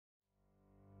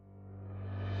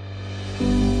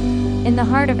In the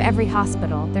heart of every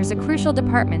hospital, there's a crucial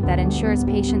department that ensures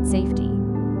patient safety.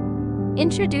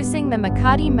 Introducing the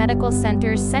MAKATI Medical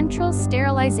Center's Central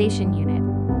Sterilization Unit.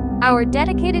 Our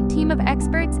dedicated team of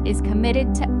experts is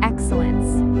committed to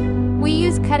excellence. We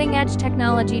use cutting-edge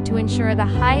technology to ensure the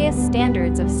highest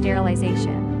standards of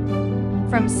sterilization.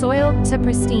 From soiled to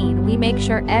pristine, we make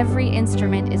sure every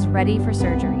instrument is ready for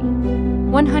surgery.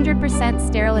 100%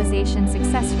 sterilization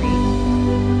success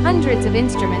rate. Hundreds of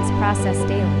instruments processed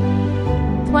daily.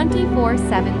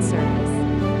 24/7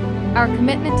 service. Our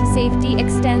commitment to safety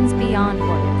extends beyond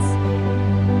words.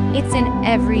 It's in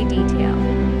every detail.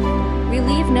 We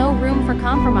leave no room for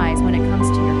compromise when it comes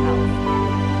to your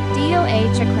health.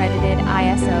 DOH accredited,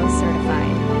 ISO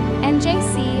certified,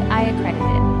 NJCI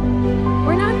accredited.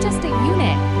 We're not just a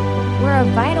unit, we're a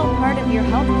vital part of your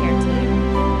healthcare team.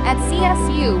 At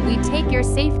CSU, we take your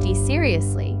safety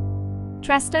seriously.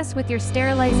 Trust us with your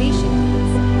sterilization needs.